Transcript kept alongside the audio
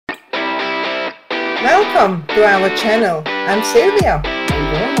Welcome to our channel. I'm Sylvia.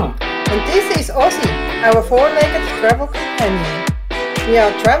 I'm Werner. And this is Ozzy, our four-legged travel companion. We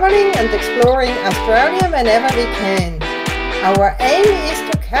are traveling and exploring Australia whenever we can. Our aim is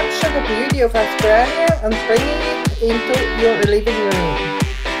to capture the beauty of Australia and bringing it into your living room.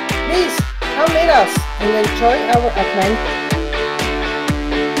 Please come with us and enjoy our adventure.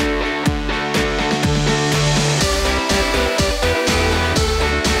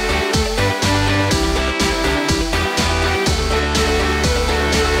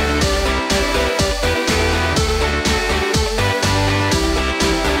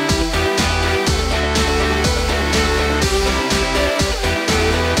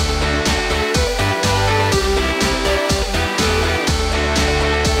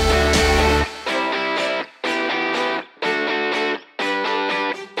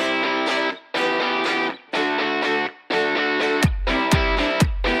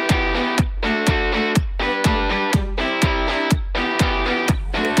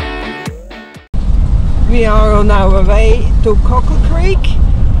 We are on our way to Cockle Creek.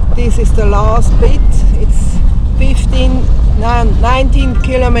 This is the last bit. It's 19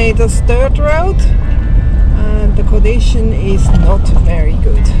 kilometers dirt road and the condition is not very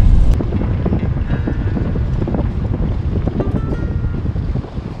good.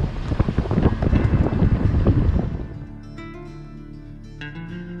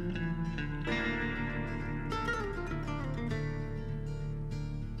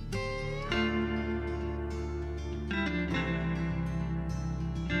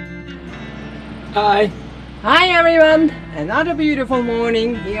 Hi! Hi everyone! Another beautiful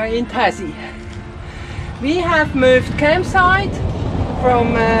morning here in Tassie. We have moved campsite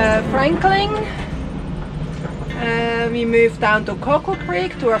from Franklin. We moved down to Cockle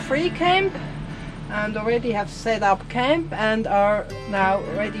Creek to a free camp and already have set up camp and are now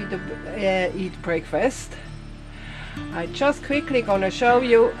ready to eat breakfast. I just quickly gonna show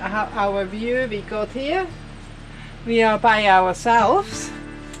you our view we got here. We are by ourselves.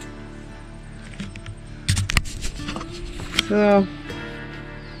 So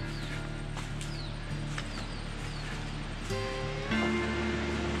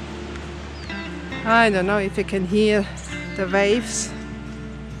I don't know if you can hear the waves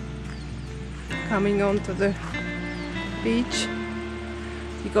coming onto the beach.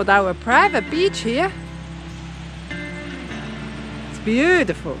 We got our private beach here. It's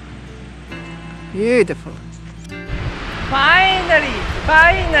beautiful. Beautiful.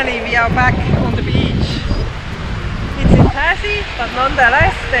 Finally we are back on the beach. It's in Tassie, but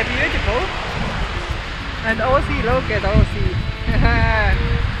nonetheless they're beautiful. And Ozzy, look at Ozzy.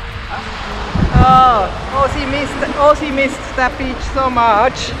 Oh, Ozzy missed that beach so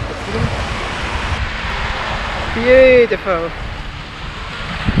much. Beautiful.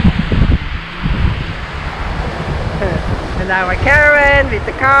 And our caravan with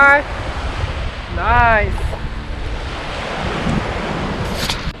the car. Nice.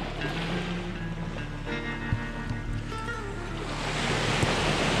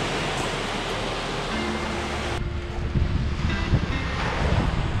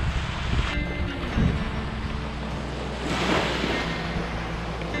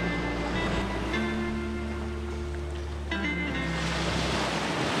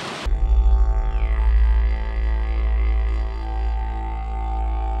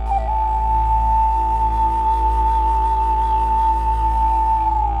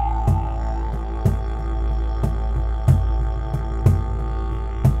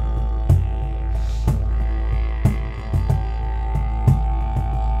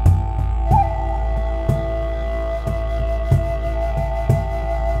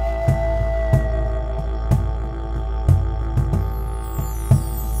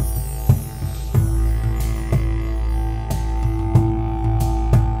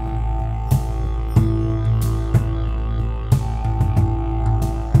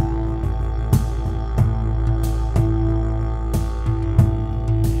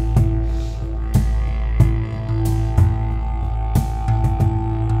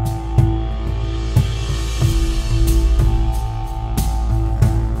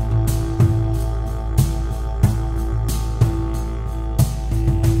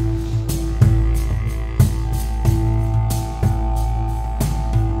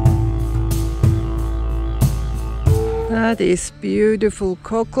 That is beautiful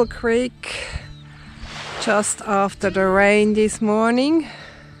Cockle Creek, just after the rain this morning.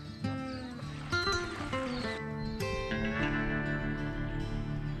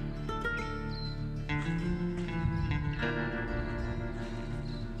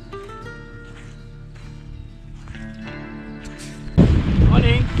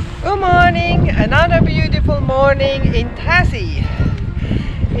 Morning! Good morning! And Another beautiful morning in Tassie.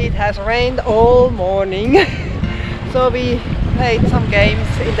 It has rained all morning, so we played some games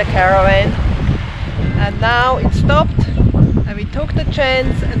in the caravan, and now it stopped and we took the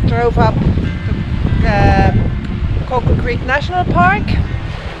chance and drove up to Cockle Creek National Park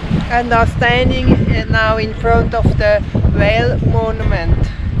and are standing now in front of the whale monument.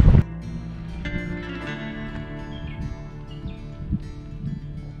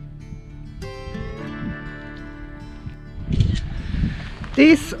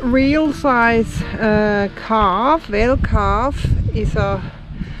 This real size whale calf is a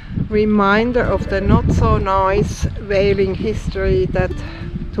reminder of the not so nice whaling history that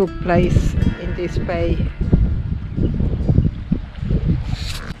took place in this bay.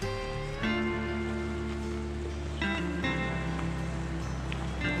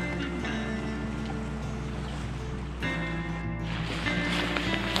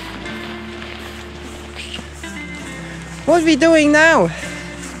 What are we doing now?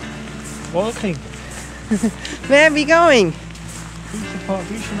 Walking. Where are we going?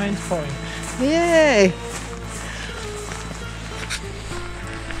 Fisherman's Point. Yay!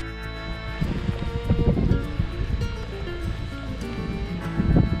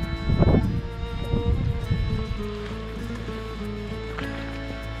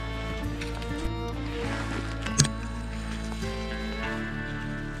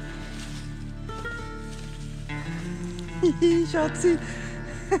 Schatzi.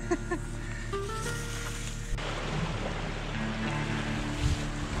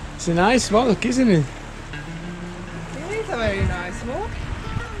 It's a nice walk, isn't it? It is a very nice walk.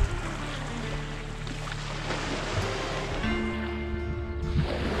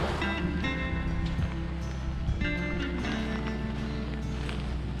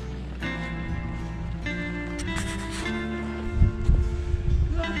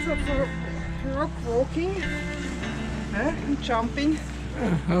 Lots of rock walking and jumping.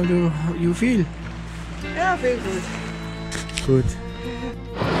 How do you feel? Yeah, I feel good. Good.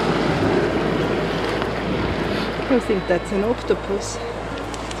 I think that's an octopus.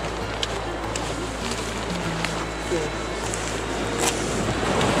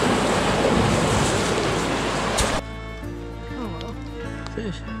 Oh,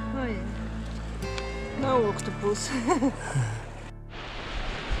 Fish. oh yeah. No octopus.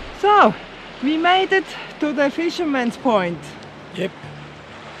 So, we made it to the Fisherman's Point. Yep.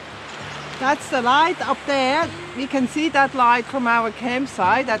 That's the light up there. We can see that light from our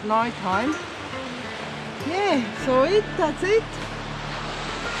campsite at night time. Yeah, so that's it.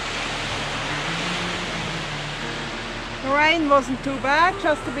 The rain wasn't too bad,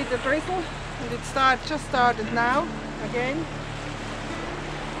 just a bit of drizzle, and it just started now again.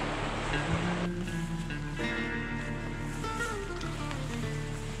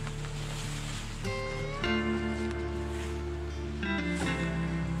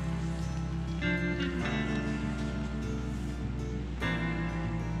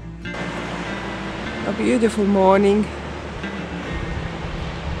 A beautiful morning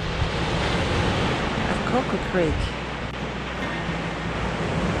at Cockle Creek.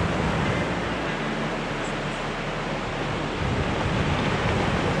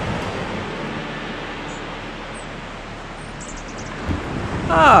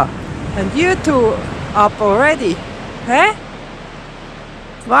 Ah, and you two up already, eh?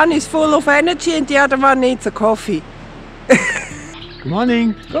 One is full of energy and the other one needs a coffee. Good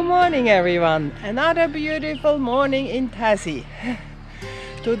morning. Good morning everyone. Another beautiful morning in Tassie.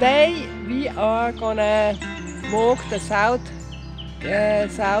 Today we are gonna walk the South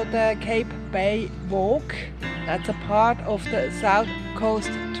Cape Bay Walk. That's a part of the South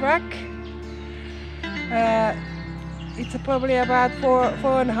Coast Track. It's probably about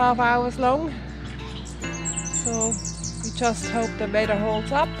four and a half hours long. So we just hope the weather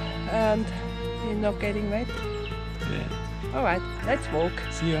holds up and we're not getting wet. Yeah. Alright, let's walk.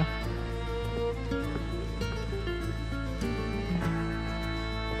 See ya.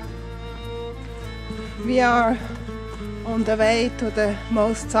 We are on the way to the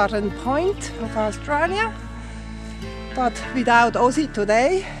most southern point of Australia, but without Ozzy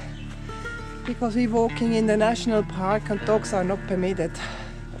today, because we're walking in the national park and dogs are not permitted.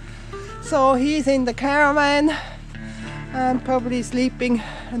 So he's in the caravan and probably sleeping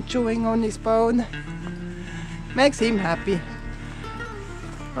and chewing on his bone. Makes him happy.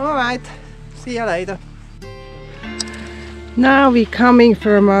 Alright, see you later. Now we're coming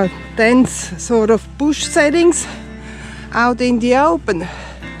from a dense sort of bush settings out in the open.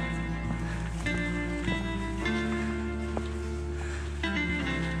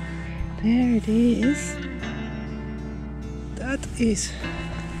 There it is. That is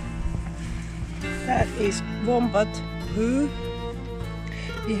That is wombat poo.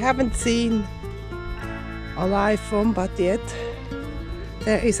 We haven't seen a live wombat yet.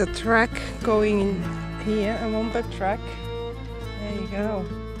 There is a track going in here, a wombat track. There you go.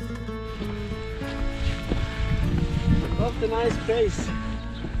 What a nice place.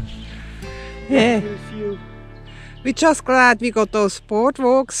 Yeah. We're just glad we got those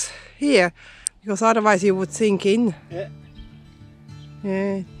boardwalks here, because otherwise you would sink in. Yeah.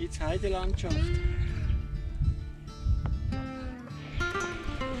 Yeah. It's Heidelandschaft.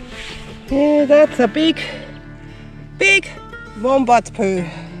 Yeah, that's a big wombat poo.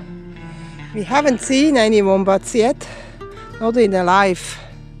 We haven't seen any wombats yet, not in the life,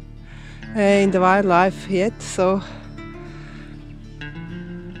 in the wildlife yet, so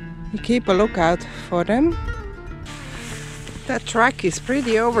we keep a lookout for them. That track is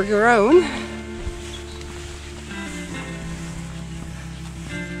pretty overgrown.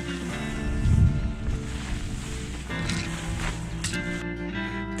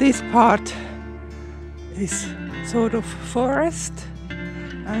 This part is sort of forest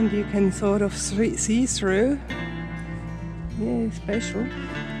and you can sort of see through. Yeah, special.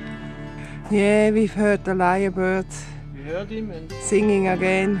 Yeah, we've heard the lyrebird We heard him and singing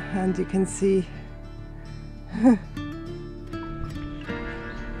again, and you can see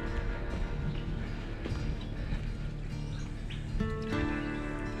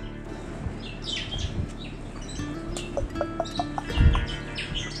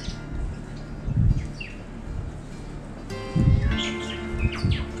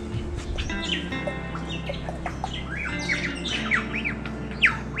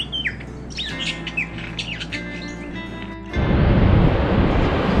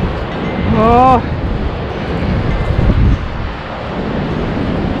oh.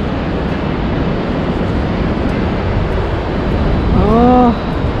 Oh,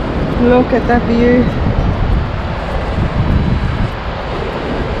 look at that view.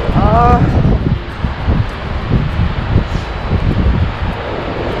 Oh.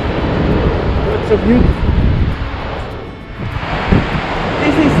 it's so beautiful.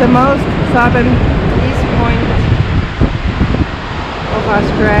 This is the most southern east point of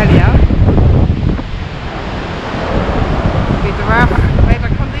Australia, with rough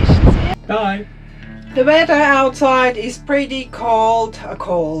weather conditions here. Bye. The weather outside is pretty cold.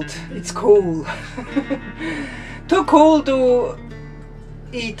 It's cool. Too cool to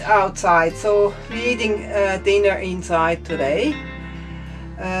eat outside, so we're eating dinner inside today.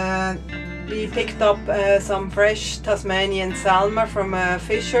 We picked up some fresh Tasmanian salmon from a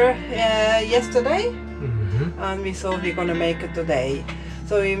fisher yesterday, and we thought we're gonna make it today.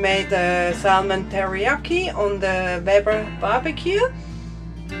 So we made a salmon teriyaki on the Weber barbecue,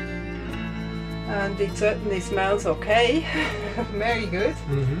 and it certainly smells okay. Very good.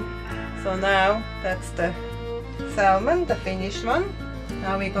 So now that's the salmon, the finished one.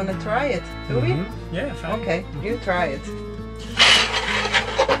 Now we're gonna try it, do we? Yeah, fine. Okay, you try it.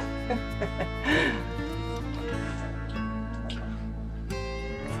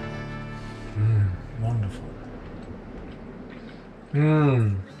 Wonderful.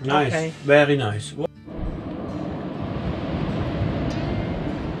 Nice. Okay. Very nice.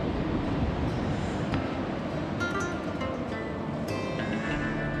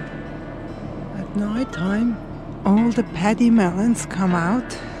 At night time, all the paddy melons come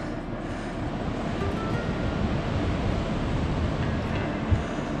out.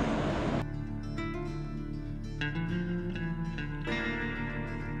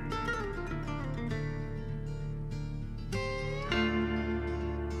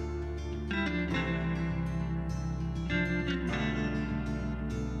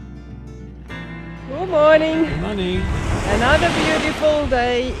 Good morning. Good morning. Another beautiful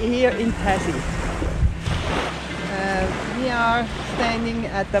day here in Tassie. We are standing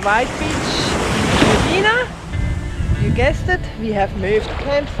at the White Beach in Nubina. You guessed it, we have moved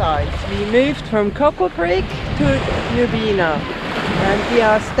campsites. We moved from Cockle Creek to Nubina, and we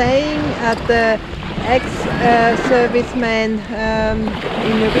are staying at the ex-serviceman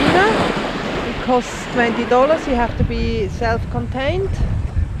in Nubina. It costs $20. You have to be self-contained.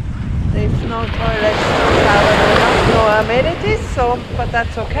 There's no toilets, no shower, no amenities, so but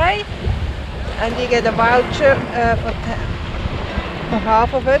that's okay. And you get a voucher for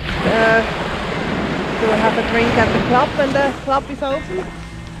half of it to have a drink at the club when the club is open.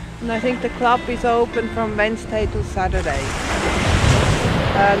 And I think the club is open from Wednesday to Saturday.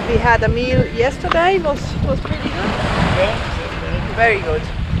 And we had a meal yesterday, was pretty good. Yeah, very good.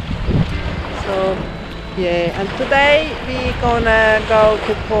 So yeah, and today we're gonna go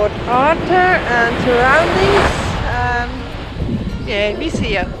to Port Arthur and surroundings. Yeah, we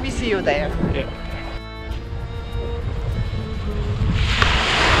see you there. yeah.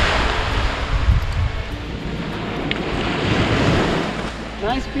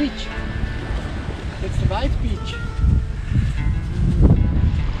 Nice beach. It's the white beach.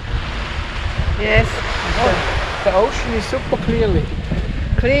 Yes. The ocean is super clearly.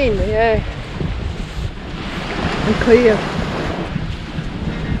 Clean, yeah. And clear.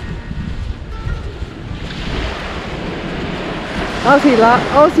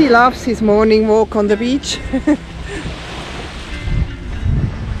 Ozzy loves his morning walk on the beach.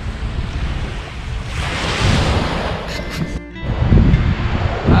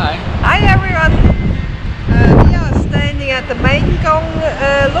 Hi. Hi everyone! We are standing at the main gong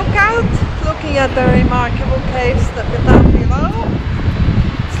lookout, looking at the remarkable caves that are down below.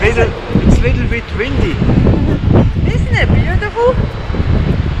 It's a little bit windy. Isn't it beautiful?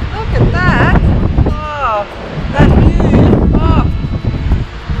 Look at that! Oh, that view! Oh.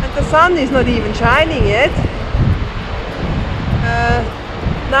 And the sun is not even shining yet.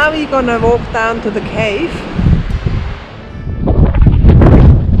 Now we're gonna walk down to the cave.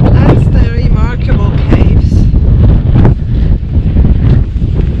 That's the remarkable caves.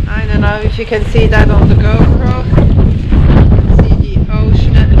 I don't know if you can see that on the GoPro. See the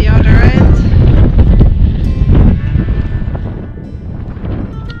ocean at the other end.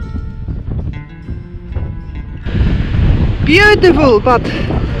 Beautiful, but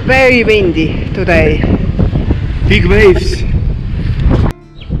very windy today. Big waves.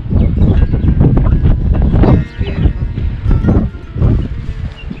 That's beautiful.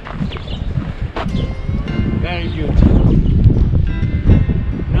 Very beautiful.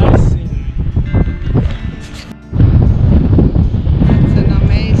 Nice scenery. It's an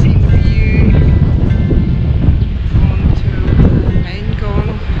amazing view onto Maingong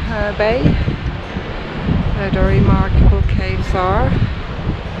Bay, where the remarkable caves are.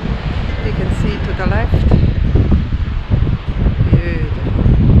 You can see to the left. Beautiful.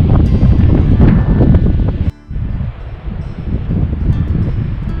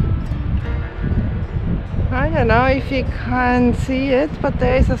 I don't know if you can see it, but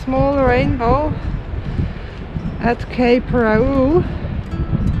there is a small rainbow at Cape Raoul.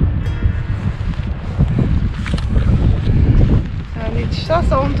 And it's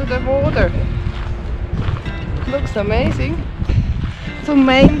just onto the water. Looks amazing. So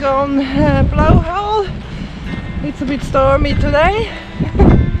Maingong blowhole. It's a bit stormy today.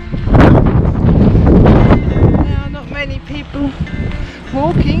 There are not many people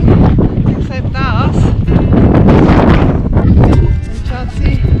walking except us. And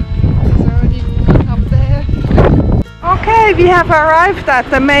Chatsy is already up there. Okay, we have arrived at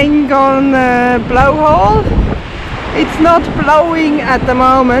the Maingong blowhole. It's not blowing at the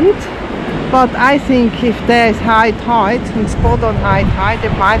moment. But I think if there's high tide, and spot on high tide,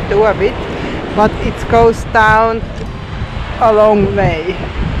 it might do a bit. But it goes down a long way.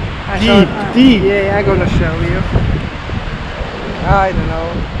 Deep. Yeah, I'm gonna show you. I don't know.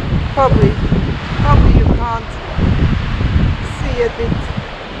 Probably you can't see it with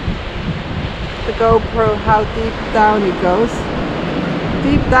the GoPro how deep down it goes.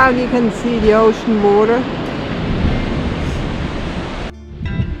 Deep down you can see the ocean water.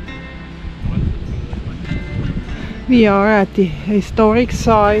 We are at the historic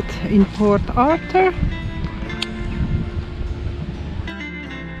site in Port Arthur.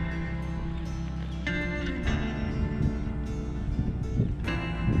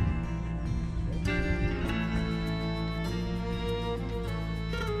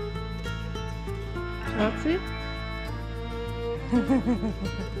 That's it.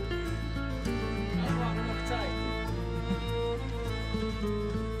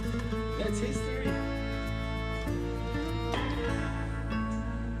 That's history.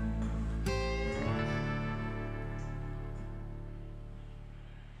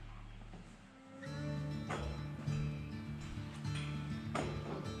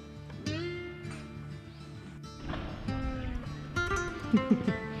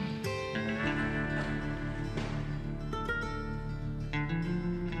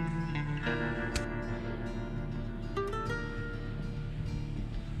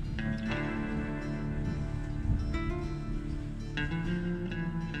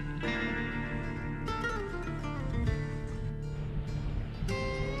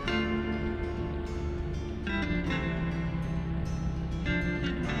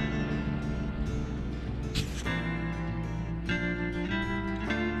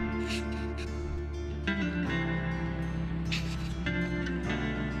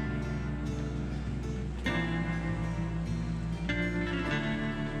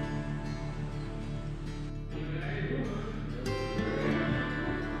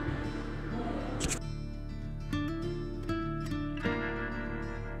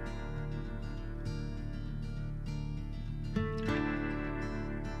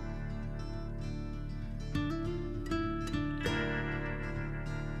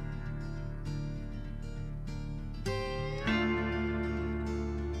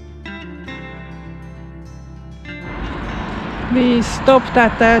 We stopped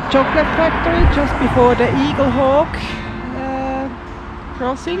at the chocolate factory just before the Eagle Hawk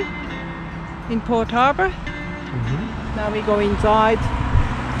crossing in Port Harbour. Now we go inside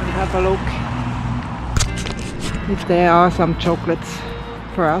and have a look if there are some chocolates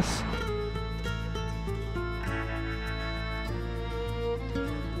for us.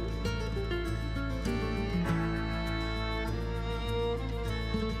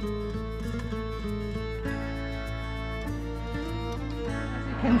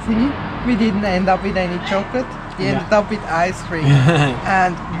 Can see we didn't end up with any chocolate. We ended up with ice cream.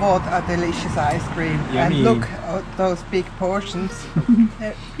 And what a delicious ice cream. Yummy. And look at those big portions.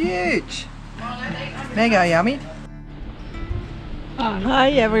 They're huge. Mega yummy. Hi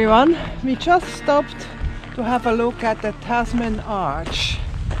everyone. We just stopped to have a look at the Tasman Arch.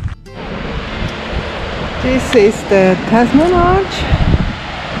 This is the Tasman Arch.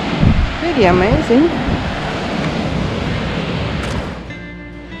 Pretty amazing.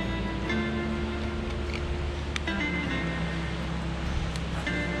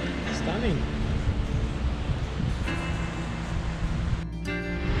 Stunning.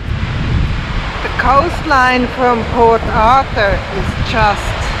 The coastline from Port Arthur is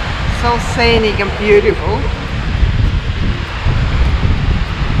just so scenic and beautiful.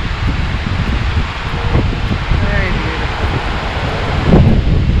 Very beautiful.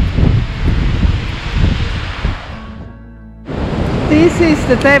 This is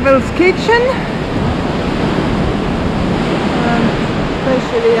the Devil's Kitchen.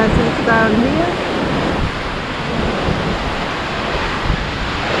 Especially as it's down here.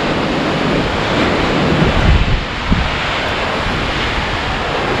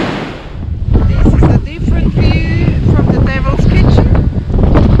 This is a different view from the Devil's Kitchen.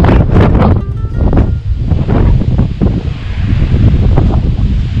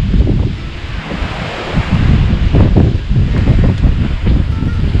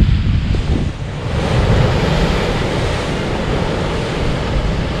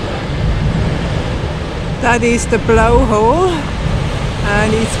 That is the blowhole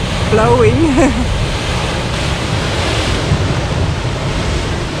and it's blowing.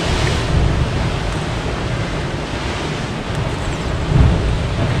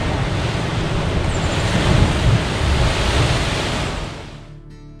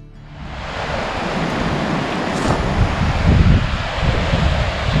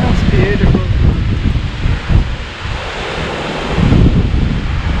 That's beautiful.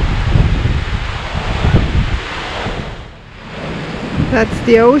 That's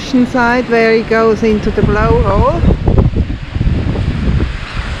the ocean side where it goes into the blowhole.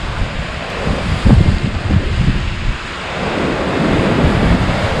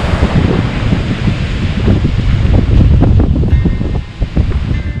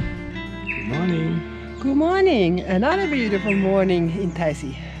 Good morning. Good morning! Another beautiful morning in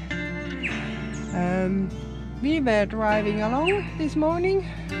Tassie. We were driving along this morning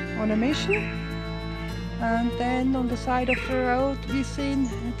on a mission. And then on the side of the road we seen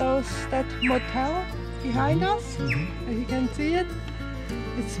that motel behind us. As you can see it.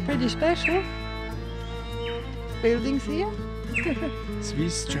 It's pretty special. Buildings here.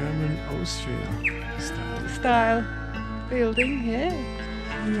 Swiss, German, Austria Style building, yeah.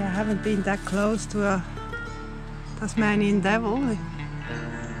 Yeah, I haven't been that close to a Tasmanian devil.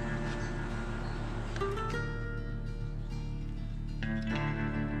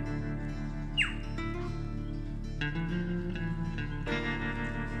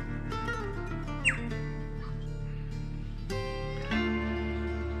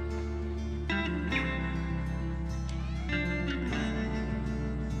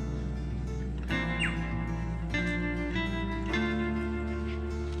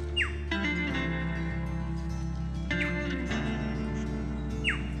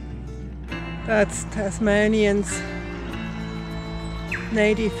 That's Tasmanians'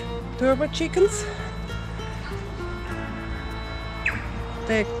 native turbo chickens.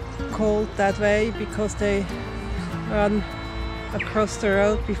 They're called that way because they run across the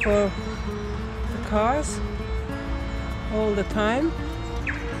road before the cars all the time.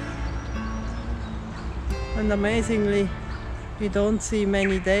 And amazingly, we don't see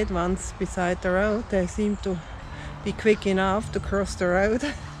many dead ones beside the road. They seem to be quick enough to cross the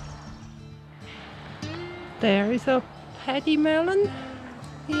road. There is a paddy melon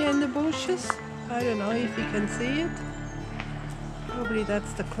here in the bushes. I don't know if you can see it. Probably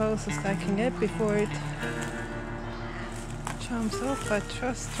that's the closest I can get before it jumps off. I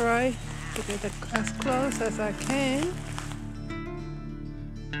just try to get as close as I can.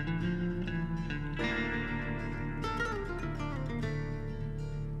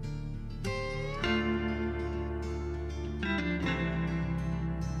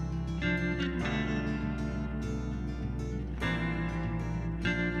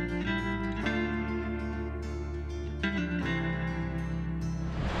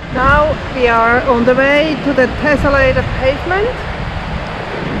 Now we are on the way to the tessellated pavement,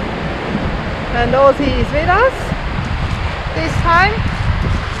 and Ozzy is with us this time.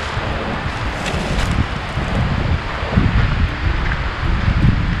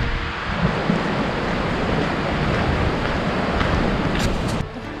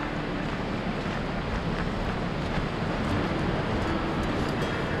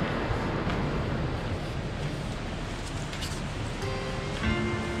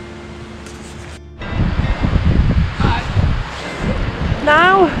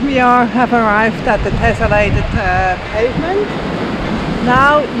 Now we have arrived at the tessellated pavement.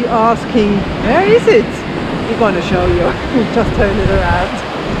 Now you're asking, where is it? We're going to show you. Just turn it around.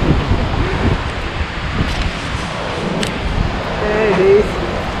 There it is.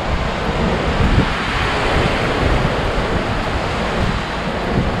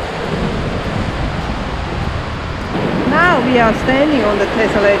 Now we are standing on the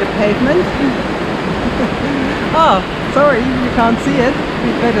tessellated pavement. Oh, sorry, you can't see it.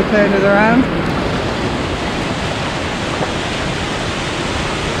 We better turn it around.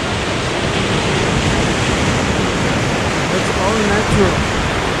 It's all natural.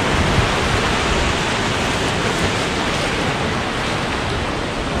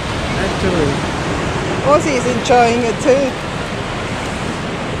 Naturally. Ozzy is enjoying it too.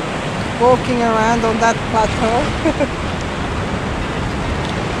 Walking around on that plateau.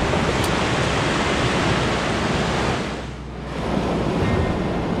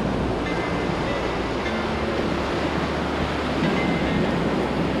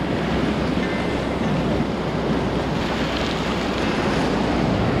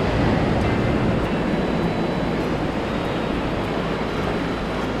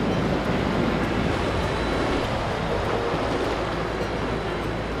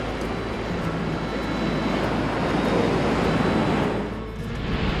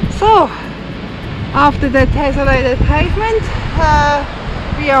 So, after the tessellated pavement,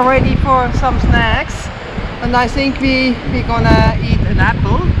 we are ready for some snacks, and I think we're gonna eat an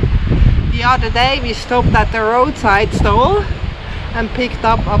apple. The other day we stopped at the roadside stall and picked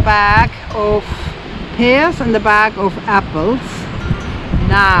up a bag of pears and a bag of apples.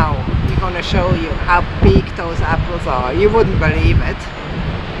 Now we're gonna show you how big those apples are. You wouldn't believe it.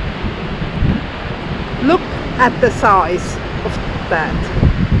 Look at the size of that.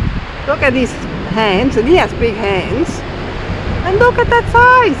 Look at his hands, and he has big hands. And look at that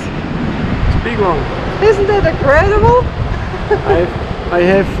size! It's a big one. Isn't that incredible? I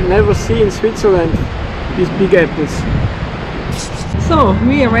have never seen Switzerland these big apples. So,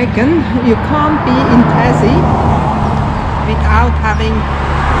 we reckon you can't be in Tassie without having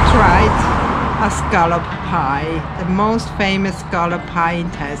tried a scallop pie. The most famous scallop pie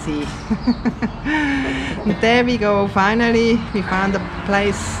in Tassie. And there we go, finally we found a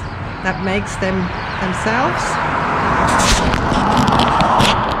place that makes them themselves.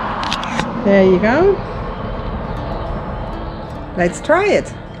 There you go. Let's try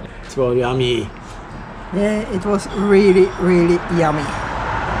it. It's all yummy. Yeah, it was really, really yummy.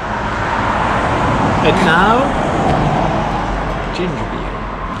 And now, ginger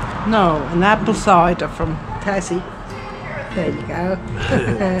beer. No, an apple cider from Tassie. There you go.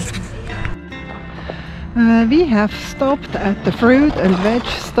 We have stopped at the fruit and veg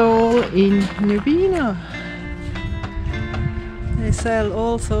stall in Nubina. They sell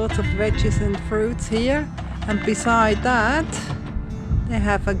all sorts of veggies and fruits here, and beside that they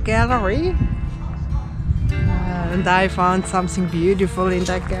have a gallery, and I found something beautiful in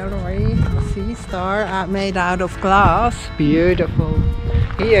that gallery. A sea star made out of glass. Beautiful.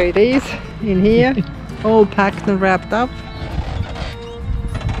 Here it is, in here, all packed and wrapped up.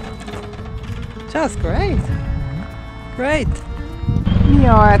 Just great. Great. We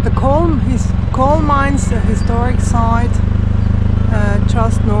are at the coal mines, the historic site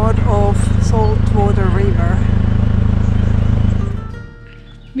just north of Saltwater River.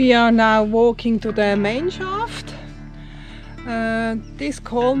 We are now walking to the main shaft. This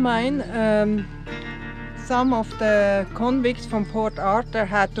coal mine, some of the convicts from Port Arthur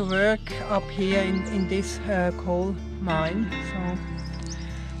had to work up here in this coal mine.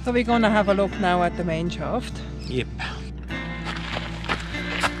 So we're gonna have a look now at the main shaft. Yep.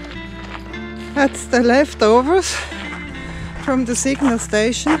 That's the leftovers from the signal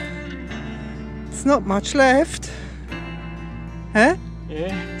station. It's not much left. Huh?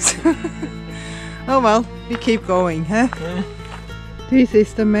 Yeah. Oh well, we keep going, huh? Yeah. This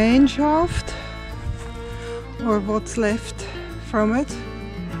is the main shaft, or what's left from it,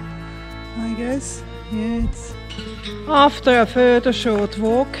 I guess. Yeah, it's after a further short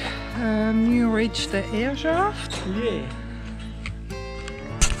walk, you reach the air shaft. Yeah.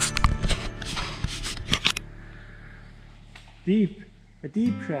 a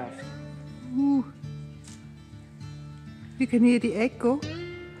deep shaft. You can hear the echo.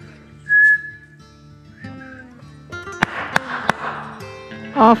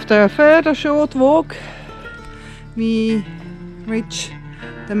 After a further short walk, we reach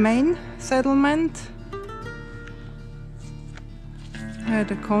the main settlement where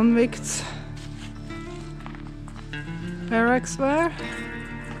the convicts' barracks were.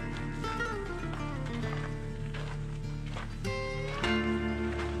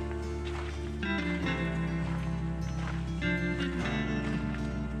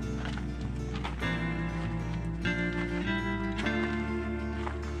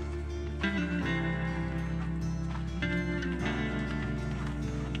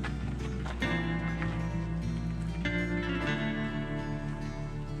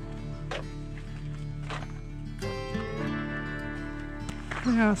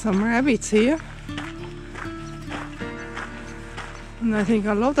 There are some rabbits here, and I think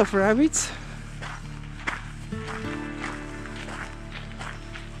a lot of rabbits.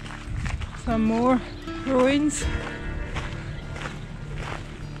 Some more ruins.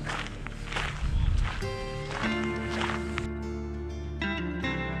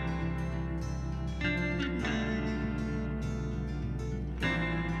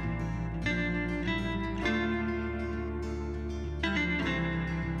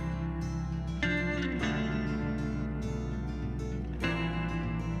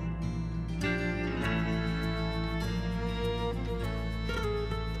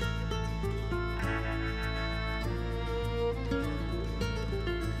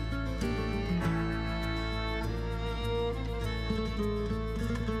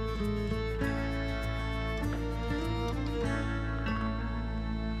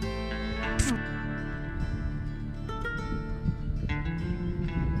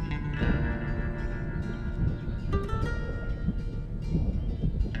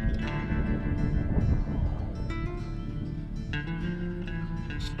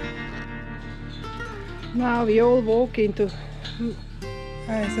 Now we all walk into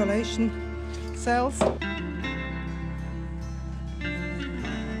isolation cells.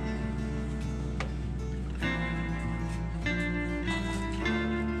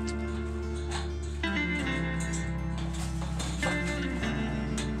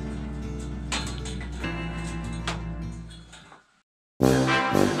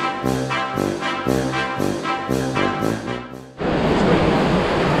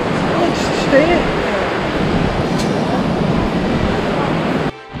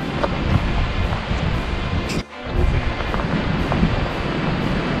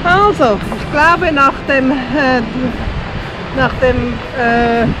 Also, ich glaube nach dem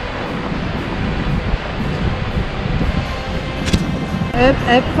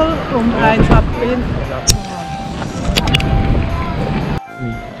Äpfel um 1 April.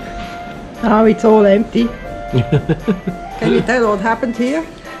 Now it's all empty. Can you tell what happened here?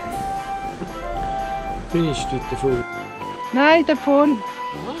 Finished with the food. Nein, der phone.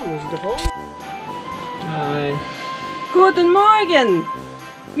 Ah, was ist der Phone? Nein. Guten Morgen!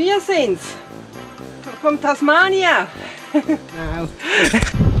 Wir sind's! From Tasmania! Now.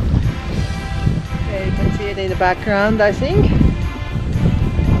 Okay, you can see it in the background, I think.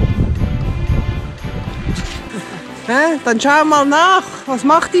 Dann schau mal nach, was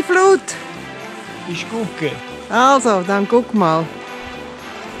macht die Flut? Ich gucke. Also, dann guck mal.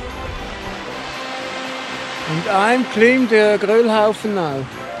 Und I'm clean der Grillhaufen now.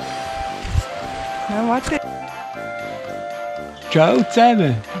 Ja, warte. Ciao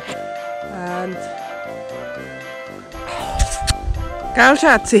zusammen. Und... Gell,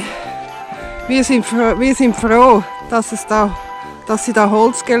 Schatzi? Wir sind froh, dass sie da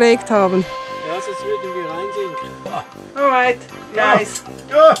Holz gelegt haben. Ja, sonst würden wir reinsinken. Alright, guys.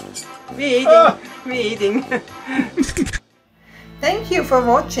 We're eating. Thank you for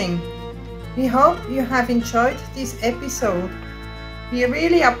watching. We hope you have enjoyed this episode. We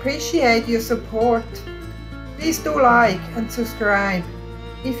really appreciate your support. Please do like and subscribe.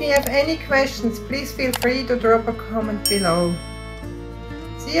 If you have any questions, please feel free to drop a comment below.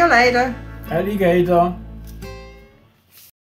 See you later. Alligator.